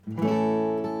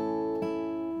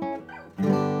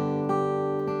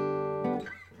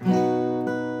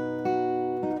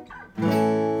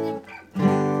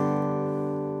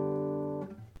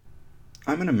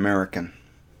I'm an American.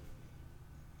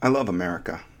 I love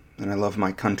America, and I love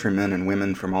my countrymen and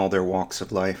women from all their walks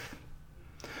of life.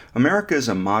 America is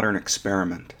a modern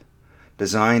experiment,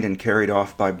 designed and carried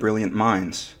off by brilliant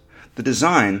minds. The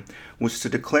design was to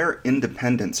declare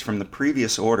independence from the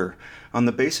previous order on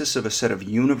the basis of a set of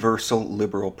universal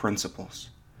liberal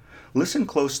principles. Listen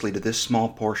closely to this small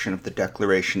portion of the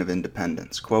Declaration of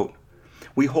Independence. Quote,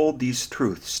 "We hold these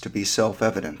truths to be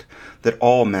self-evident, that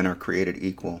all men are created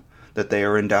equal, that they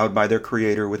are endowed by their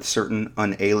Creator with certain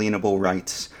unalienable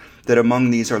rights, that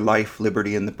among these are life,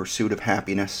 liberty, and the pursuit of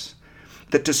happiness,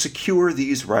 that to secure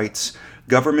these rights,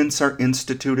 governments are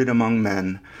instituted among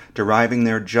men, deriving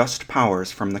their just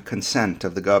powers from the consent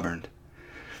of the governed,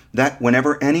 that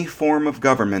whenever any form of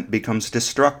government becomes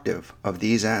destructive of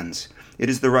these ends, it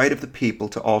is the right of the people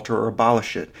to alter or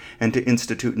abolish it, and to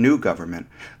institute new government,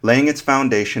 laying its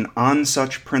foundation on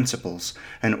such principles,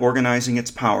 and organizing its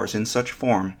powers in such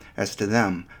form as to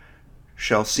them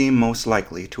shall seem most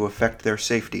likely to affect their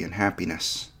safety and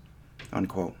happiness."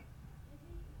 Unquote.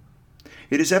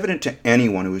 It is evident to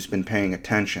anyone who has been paying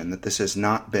attention that this has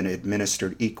not been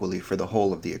administered equally for the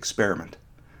whole of the experiment.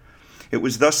 It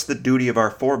was thus the duty of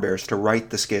our forebears to right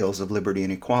the scales of liberty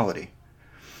and equality.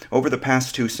 Over the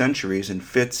past 2 centuries, in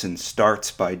fits and starts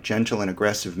by gentle and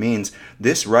aggressive means,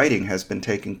 this righting has been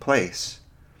taking place.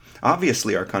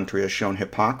 Obviously, our country has shown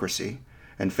hypocrisy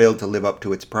and failed to live up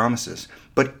to its promises,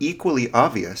 but equally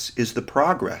obvious is the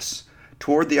progress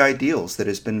toward the ideals that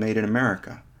has been made in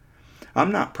America.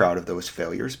 I'm not proud of those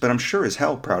failures, but I'm sure as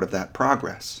hell proud of that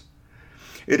progress.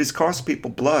 It has cost people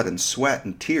blood and sweat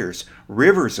and tears,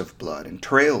 rivers of blood and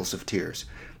trails of tears.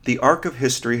 The arc of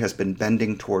history has been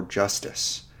bending toward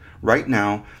justice. Right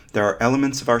now, there are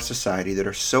elements of our society that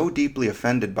are so deeply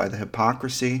offended by the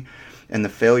hypocrisy and the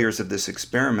failures of this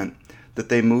experiment that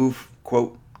they move,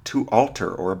 quote, to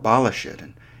alter or abolish it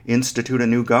and institute a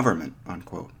new government,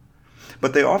 unquote.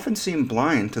 But they often seem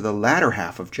blind to the latter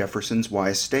half of Jefferson's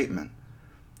wise statement,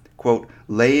 quote,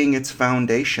 "laying its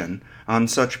foundation on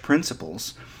such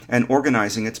principles and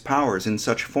organizing its powers in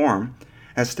such form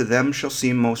as to them shall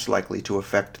seem most likely to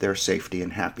affect their safety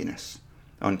and happiness,"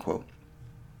 unquote.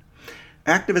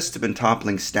 Activists have been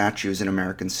toppling statues in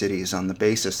American cities on the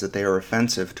basis that they are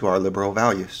offensive to our liberal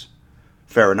values.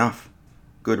 Fair enough.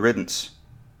 Good riddance.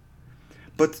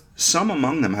 But some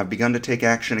among them have begun to take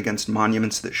action against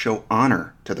monuments that show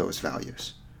honor to those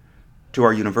values, to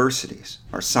our universities,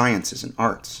 our sciences, and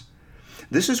arts.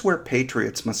 This is where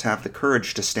patriots must have the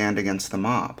courage to stand against the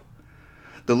mob.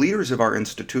 The leaders of our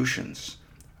institutions,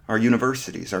 our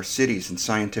universities, our cities, and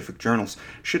scientific journals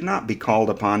should not be called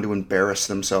upon to embarrass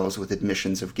themselves with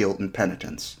admissions of guilt and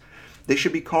penitence. They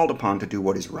should be called upon to do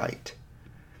what is right.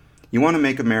 You want to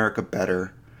make America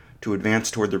better, to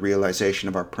advance toward the realization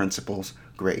of our principles?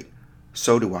 Great.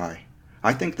 So do I.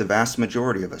 I think the vast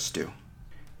majority of us do.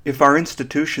 If our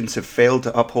institutions have failed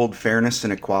to uphold fairness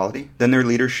and equality, then their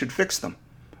leaders should fix them,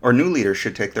 or new leaders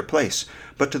should take their place.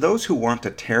 But to those who want to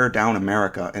tear down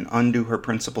America and undo her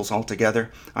principles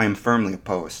altogether, I am firmly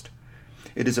opposed.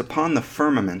 It is upon the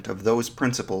firmament of those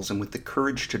principles and with the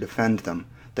courage to defend them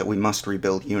that we must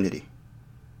rebuild unity.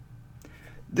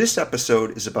 This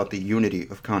episode is about the unity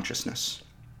of consciousness.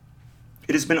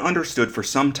 It has been understood for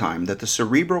some time that the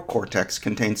cerebral cortex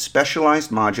contains specialized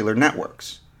modular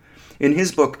networks. In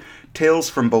his book, Tales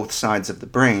from Both Sides of the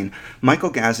Brain,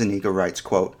 Michael Gazzaniga writes,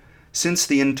 quote, "Since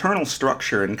the internal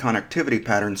structure and connectivity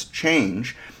patterns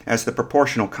change as the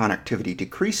proportional connectivity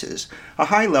decreases, a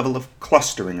high level of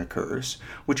clustering occurs,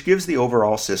 which gives the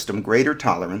overall system greater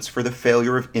tolerance for the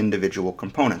failure of individual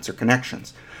components or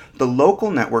connections. The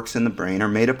local networks in the brain are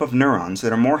made up of neurons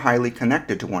that are more highly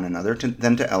connected to one another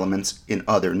than to elements in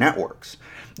other networks.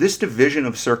 This division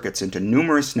of circuits into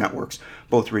numerous networks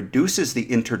both reduces the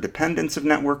interdependence of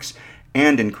networks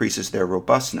and increases their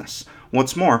robustness.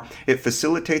 What's more, it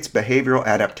facilitates behavioral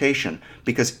adaptation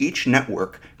because each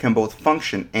network can both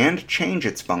function and change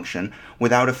its function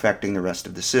without affecting the rest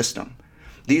of the system.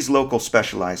 These local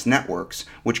specialized networks,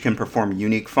 which can perform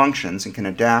unique functions and can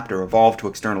adapt or evolve to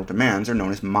external demands, are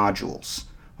known as modules."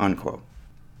 Unquote.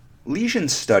 Lesion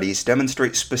studies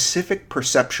demonstrate specific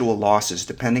perceptual losses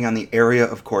depending on the area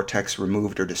of cortex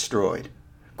removed or destroyed.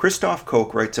 Christof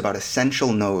Koch writes about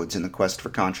essential nodes in the quest for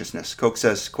consciousness. Koch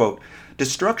says, quote,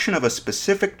 "Destruction of a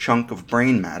specific chunk of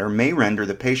brain matter may render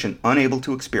the patient unable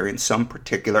to experience some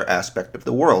particular aspect of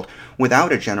the world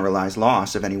without a generalized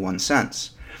loss of any one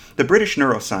sense. The British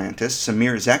neuroscientist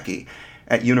Samir Zeki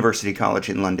at University College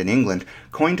in London, England,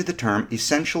 coined the term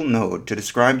essential node to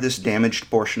describe this damaged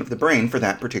portion of the brain for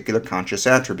that particular conscious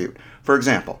attribute. For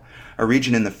example, a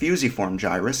region in the fusiform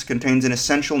gyrus contains an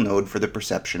essential node for the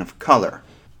perception of color.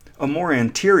 A more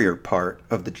anterior part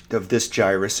of this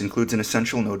gyrus includes an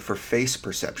essential node for face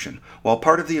perception, while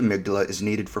part of the amygdala is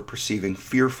needed for perceiving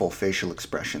fearful facial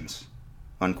expressions."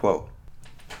 Unquote.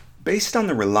 Based on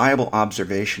the reliable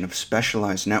observation of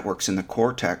specialized networks in the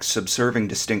cortex subserving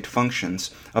distinct functions,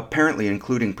 apparently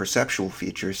including perceptual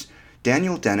features,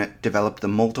 Daniel Dennett developed the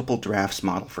multiple drafts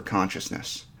model for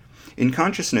consciousness. In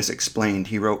Consciousness Explained,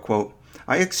 he wrote, quote,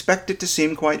 "I expect it to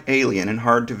seem quite alien and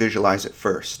hard to visualize at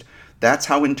first. That's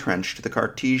how entrenched the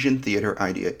Cartesian theater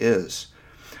idea is.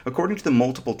 According to the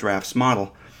multiple drafts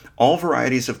model, all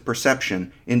varieties of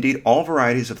perception, indeed all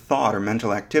varieties of thought or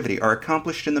mental activity, are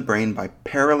accomplished in the brain by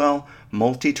parallel,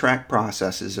 multi-track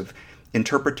processes of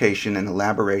interpretation and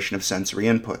elaboration of sensory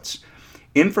inputs.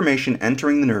 Information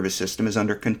entering the nervous system is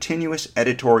under continuous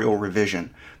editorial revision.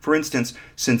 For instance,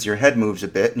 since your head moves a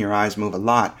bit and your eyes move a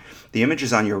lot, the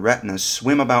images on your retinas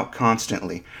swim about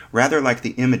constantly, rather like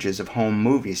the images of home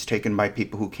movies taken by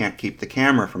people who can't keep the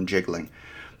camera from jiggling.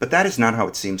 But that is not how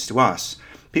it seems to us.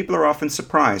 People are often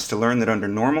surprised to learn that under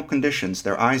normal conditions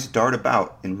their eyes dart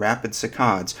about in rapid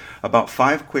saccades, about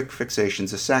 5 quick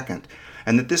fixations a second,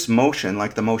 and that this motion,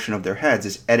 like the motion of their heads,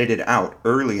 is edited out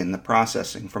early in the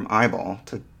processing from eyeball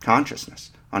to consciousness."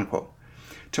 Unquote.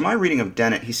 To my reading of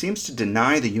Dennett, he seems to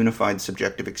deny the unified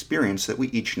subjective experience that we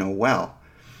each know well.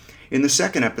 In the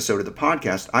second episode of the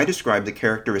podcast, I described the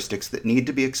characteristics that need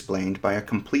to be explained by a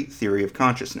complete theory of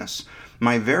consciousness.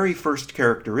 My very first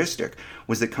characteristic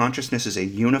was that consciousness is a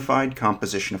unified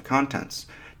composition of contents.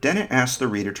 Dennett asked the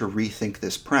reader to rethink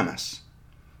this premise.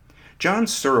 John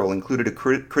Searle included a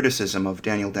criticism of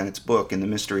Daniel Dennett's book In the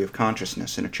Mystery of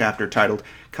Consciousness in a chapter titled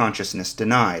Consciousness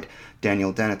Denied,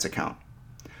 Daniel Dennett's account.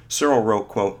 Searle wrote,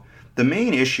 quote, "The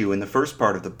main issue in the first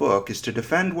part of the book is to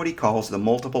defend what he calls the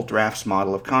multiple drafts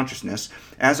model of consciousness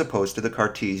as opposed to the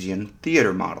Cartesian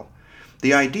theater model.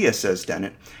 The idea, says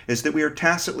Dennett, is that we are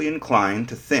tacitly inclined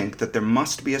to think that there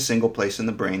must be a single place in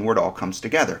the brain where it all comes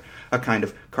together, a kind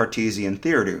of Cartesian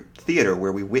theater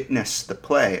where we witness the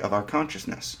play of our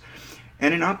consciousness.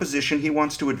 And in opposition, he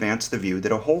wants to advance the view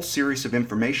that a whole series of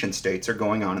information states are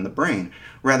going on in the brain,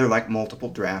 rather like multiple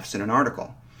drafts in an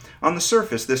article. On the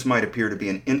surface, this might appear to be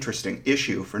an interesting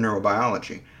issue for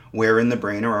neurobiology. Where in the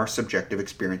brain are our subjective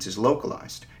experiences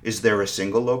localized? Is there a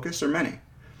single locus or many?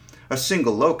 A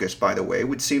single locus, by the way,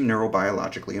 would seem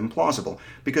neurobiologically implausible,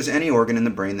 because any organ in the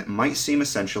brain that might seem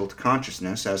essential to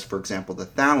consciousness, as for example the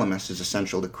thalamus is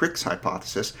essential to Crick's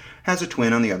hypothesis, has a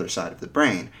twin on the other side of the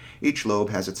brain. Each lobe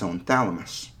has its own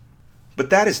thalamus. But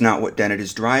that is not what Dennett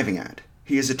is driving at.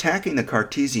 He is attacking the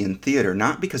Cartesian theater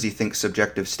not because he thinks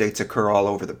subjective states occur all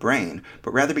over the brain,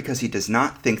 but rather because he does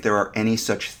not think there are any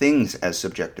such things as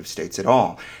subjective states at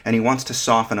all, and he wants to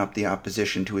soften up the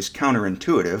opposition to his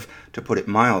counterintuitive, to put it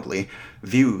mildly,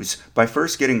 views by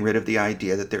first getting rid of the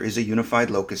idea that there is a unified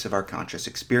locus of our conscious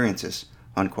experiences."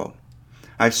 Unquote.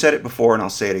 I've said it before and I'll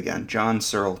say it again. John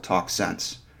Searle talks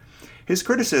sense. His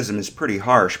criticism is pretty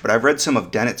harsh, but I've read some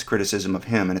of Dennett's criticism of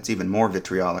him and it's even more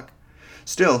vitriolic.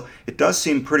 Still, it does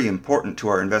seem pretty important to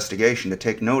our investigation to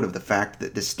take note of the fact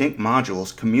that distinct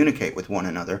modules communicate with one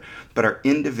another, but are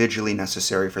individually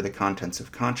necessary for the contents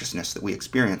of consciousness that we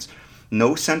experience.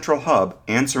 No central hub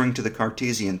answering to the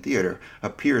Cartesian theater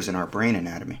appears in our brain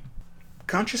anatomy.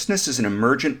 Consciousness is an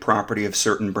emergent property of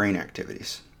certain brain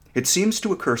activities. It seems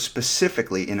to occur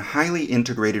specifically in highly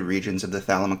integrated regions of the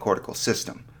thalamocortical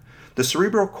system. The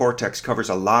cerebral cortex covers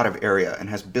a lot of area and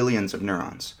has billions of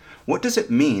neurons. What does it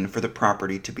mean for the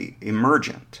property to be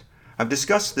emergent? I've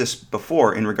discussed this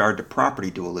before in regard to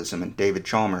property dualism and David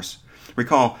Chalmers.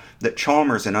 Recall that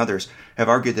Chalmers and others have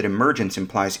argued that emergence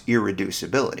implies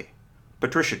irreducibility.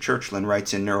 Patricia Churchland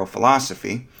writes in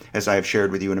Neurophilosophy, as I have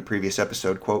shared with you in a previous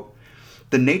episode, quote,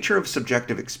 "The nature of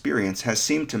subjective experience has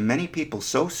seemed to many people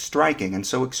so striking and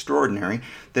so extraordinary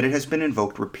that it has been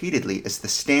invoked repeatedly as the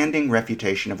standing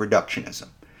refutation of reductionism.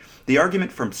 The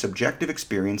argument from subjective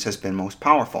experience has been most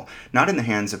powerful, not in the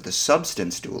hands of the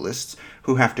substance dualists,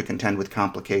 who have to contend with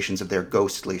complications of their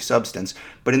ghostly substance,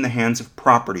 but in the hands of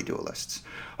property dualists.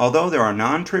 Although there are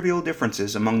non-trivial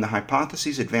differences among the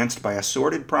hypotheses advanced by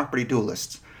assorted property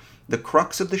dualists, the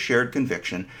crux of the shared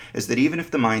conviction is that even if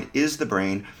the mind is the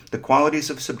brain, the qualities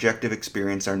of subjective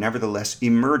experience are nevertheless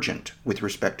emergent with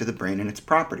respect to the brain and its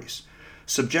properties.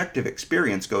 Subjective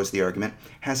experience, goes the argument,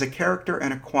 has a character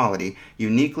and a quality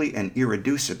uniquely and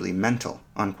irreducibly mental."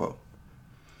 Unquote.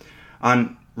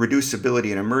 On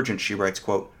reducibility and emergence, she writes,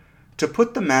 quote, "To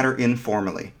put the matter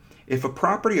informally, if a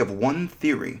property of one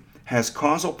theory has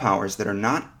causal powers that are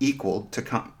not equal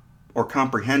to or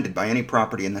comprehended by any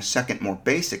property in the second more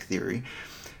basic theory,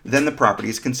 then the property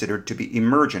is considered to be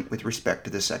emergent with respect to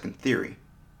the second theory."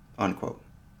 Unquote.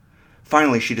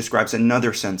 Finally, she describes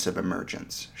another sense of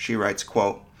emergence. She writes,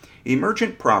 quote,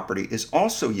 "Emergent property is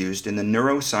also used in the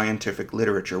neuroscientific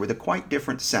literature with a quite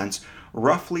different sense,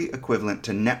 roughly equivalent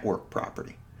to network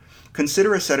property.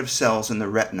 Consider a set of cells in the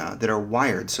retina that are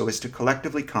wired so as to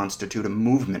collectively constitute a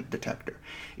movement detector,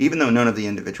 even though none of the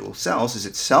individual cells is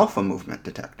itself a movement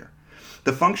detector.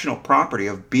 The functional property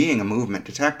of being a movement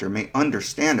detector may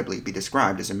understandably be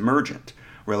described as emergent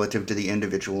relative to the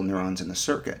individual neurons in the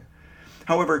circuit.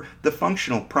 However, the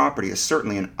functional property is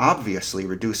certainly and obviously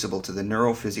reducible to the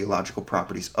neurophysiological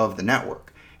properties of the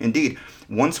network. Indeed,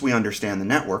 once we understand the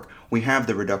network, we have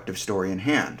the reductive story in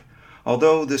hand.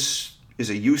 Although this is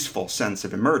a useful sense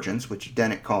of emergence, which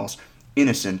Dennett calls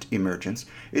innocent emergence,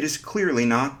 it is clearly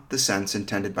not the sense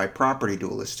intended by property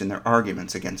dualists in their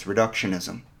arguments against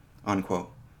reductionism."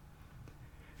 Unquote.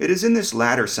 It is in this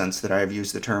latter sense that I have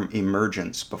used the term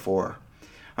emergence before.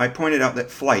 I pointed out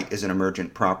that flight is an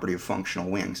emergent property of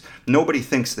functional wings. Nobody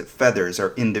thinks that feathers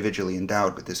are individually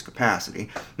endowed with this capacity,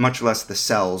 much less the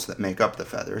cells that make up the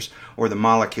feathers, or the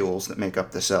molecules that make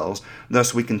up the cells.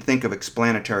 Thus, we can think of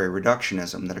explanatory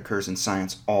reductionism that occurs in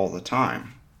science all the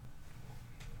time.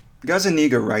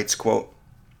 Gazzaniga writes, quote,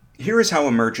 "Here is how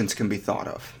emergence can be thought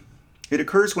of. It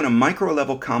occurs when a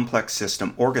micro-level complex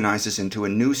system organizes into a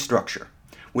new structure,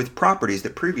 with properties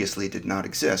that previously did not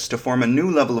exist, to form a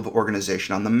new level of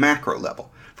organization on the macro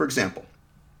level. For example,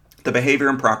 the behavior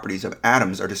and properties of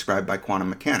atoms are described by quantum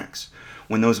mechanics.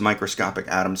 When those microscopic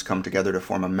atoms come together to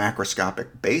form a macroscopic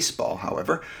baseball,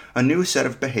 however, a new set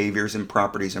of behaviors and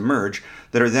properties emerge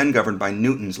that are then governed by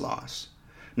Newton's laws.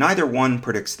 Neither one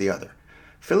predicts the other.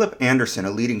 Philip Anderson, a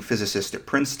leading physicist at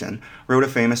Princeton, wrote a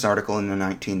famous article in the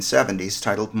 1970s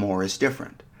titled "More is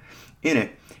Different." In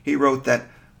it, he wrote that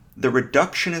the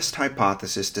reductionist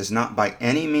hypothesis does not by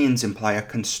any means imply a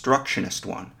constructionist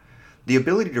one. The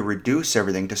ability to reduce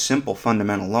everything to simple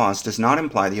fundamental laws does not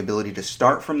imply the ability to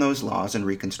start from those laws and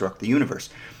reconstruct the universe.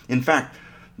 In fact,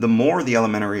 the more the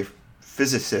elementary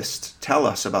physicists tell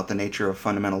us about the nature of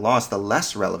fundamental laws, the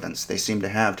less relevance they seem to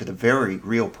have to the very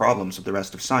real problems of the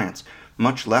rest of science,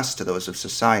 much less to those of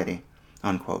society."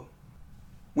 Unquote.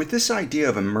 With this idea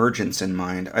of emergence in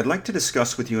mind, I'd like to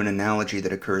discuss with you an analogy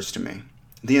that occurs to me.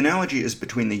 The analogy is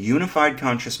between the unified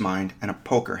conscious mind and a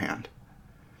poker hand.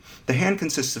 The hand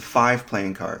consists of 5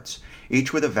 playing cards,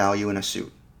 each with a value and a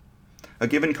suit. A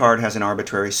given card has an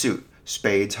arbitrary suit,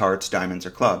 spades, hearts, diamonds,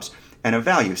 or clubs, and a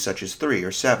value such as 3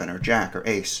 or 7 or jack or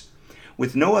ace.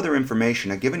 With no other information,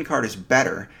 a given card is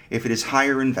better if it is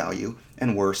higher in value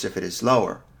and worse if it is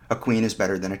lower. A queen is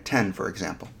better than a 10, for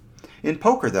example. In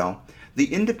poker, though,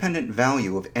 the independent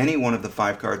value of any one of the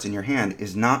 5 cards in your hand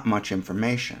is not much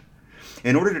information.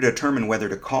 In order to determine whether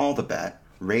to call the bet,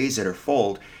 raise it, or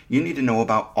fold, you need to know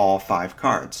about all 5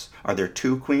 cards. Are there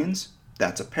 2 queens?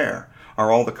 That's a pair. Are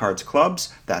all the cards clubs?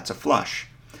 That's a flush.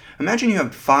 Imagine you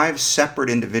have 5 separate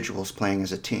individuals playing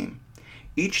as a team.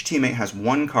 Each teammate has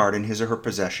 1 card in his or her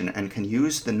possession and can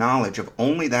use the knowledge of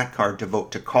only that card to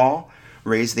vote to call,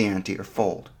 raise the ante, or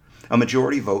fold. A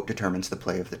majority vote determines the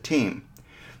play of the team.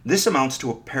 This amounts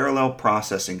to a parallel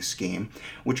processing scheme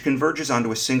which converges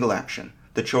onto a single action,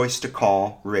 the choice to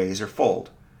call, raise, or fold.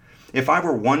 If I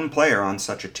were one player on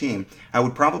such a team, I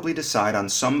would probably decide on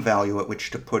some value at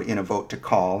which to put in a vote to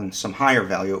call and some higher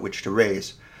value at which to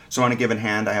raise. So on a given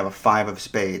hand, I have a 5 of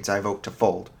spades, I vote to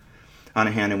fold. On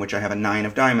a hand in which I have a 9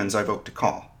 of diamonds, I vote to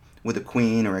call. With a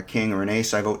queen or a king or an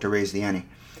ace, I vote to raise the ante.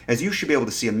 As you should be able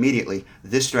to see immediately,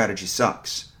 this strategy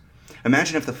sucks.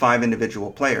 Imagine if the 5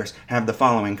 individual players have the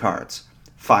following cards: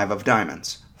 5 of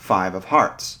diamonds, 5 of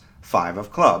hearts, 5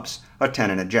 of clubs, a 10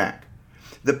 and a jack.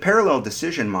 The parallel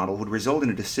decision model would result in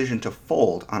a decision to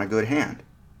fold on a good hand.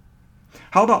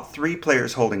 How about 3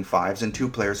 players holding 5s and 2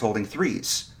 players holding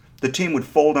 3s? The team would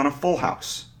fold on a full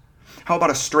house. How about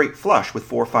a straight flush with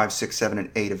 4, 5, 6, 7, and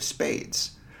 8 of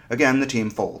spades? Again, the team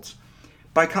folds.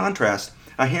 By contrast,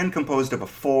 a hand composed of a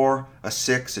 4, a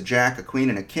 6, a jack, a queen,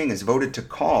 and a king is voted to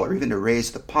call or even to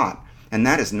raise the pot, and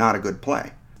that is not a good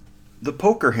play. The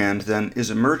poker hand, then, is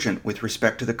emergent with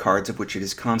respect to the cards of which it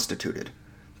is constituted.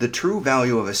 The true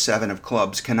value of a 7 of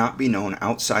clubs cannot be known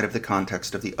outside of the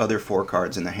context of the other 4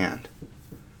 cards in the hand.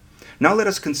 Now let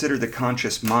us consider the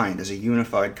conscious mind as a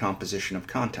unified composition of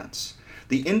contents.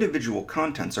 The individual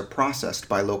contents are processed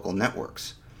by local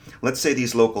networks. Let's say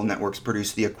these local networks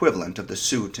produce the equivalent of the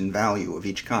suit and value of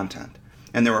each content,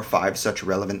 and there are 5 such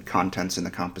relevant contents in the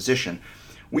composition.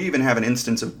 We even have an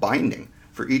instance of binding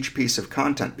for each piece of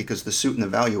content because the suit and the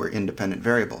value are independent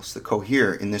variables that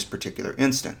cohere in this particular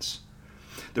instance.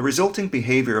 The resulting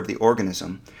behavior of the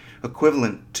organism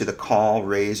equivalent to the call,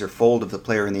 raise, or fold of the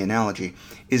player in the analogy,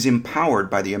 is empowered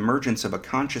by the emergence of a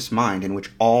conscious mind in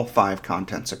which all 5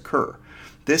 contents occur.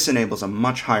 This enables a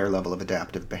much higher level of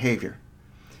adaptive behavior.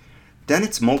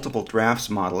 Dennett's multiple drafts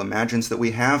model imagines that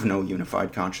we have no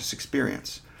unified conscious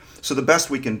experience. So the best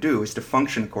we can do is to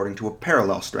function according to a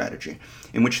parallel strategy,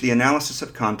 in which the analysis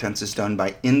of contents is done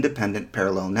by independent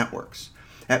parallel networks.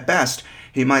 At best,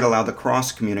 he might allow the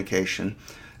cross-communication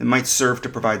that might serve to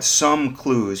provide some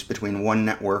clues between one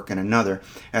network and another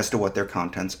as to what their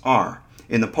contents are.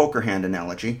 In the poker hand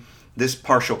analogy, this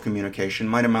partial communication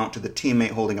might amount to the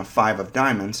teammate holding a 5 of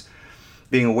diamonds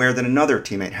being aware that another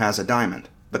teammate has a diamond,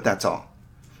 but that's all.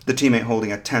 The teammate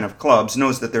holding a 10 of clubs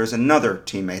knows that there is another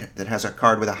teammate that has a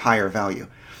card with a higher value.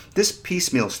 This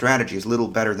piecemeal strategy is little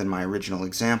better than my original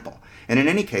example, and in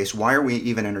any case, why are we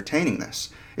even entertaining this?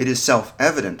 It is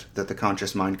self-evident that the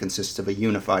conscious mind consists of a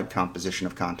unified composition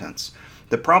of contents.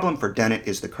 The problem for Dennett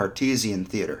is the Cartesian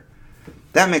theater.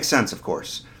 That makes sense, of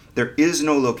course. There is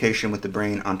no location with the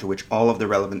brain onto which all of the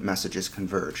relevant messages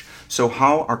converge. So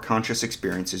how are conscious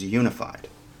experiences unified?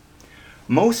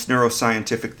 Most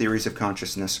neuroscientific theories of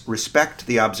consciousness respect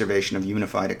the observation of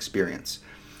unified experience.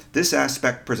 This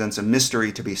aspect presents a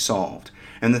mystery to be solved,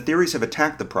 and the theories have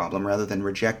attacked the problem rather than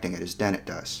rejecting it as Dennett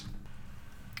does.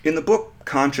 In the book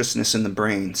Consciousness in the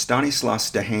Brain, Stanislas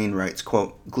Dehaene writes,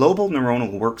 quote, "Global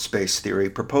neuronal workspace theory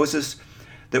proposes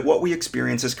that what we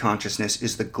experience as consciousness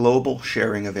is the global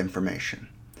sharing of information.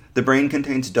 The brain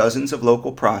contains dozens of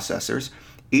local processors,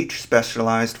 each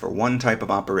specialized for one type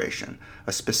of operation.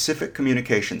 A specific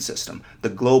communication system, the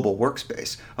global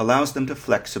workspace, allows them to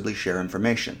flexibly share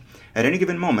information. At any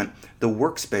given moment, the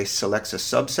workspace selects a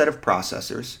subset of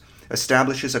processors,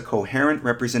 establishes a coherent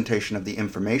representation of the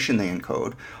information they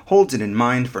encode, holds it in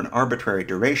mind for an arbitrary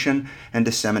duration, and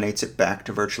disseminates it back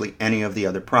to virtually any of the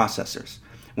other processors.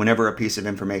 Whenever a piece of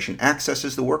information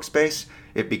accesses the workspace,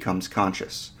 it becomes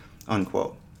conscious."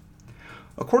 Unquote.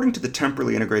 According to the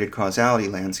temporally integrated causality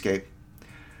landscape,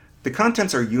 the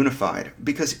contents are unified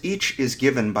because each is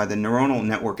given by the neuronal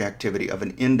network activity of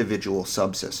an individual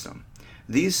subsystem.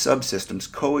 These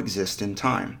subsystems coexist in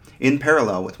time, in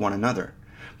parallel with one another.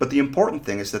 But the important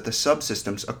thing is that the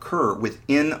subsystems occur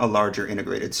within a larger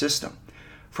integrated system.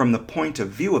 From the point of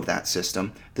view of that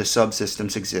system, the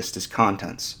subsystems exist as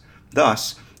contents.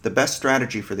 Thus, the best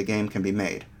strategy for the game can be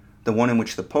made, the one in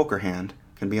which the poker hand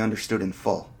can be understood in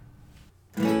full.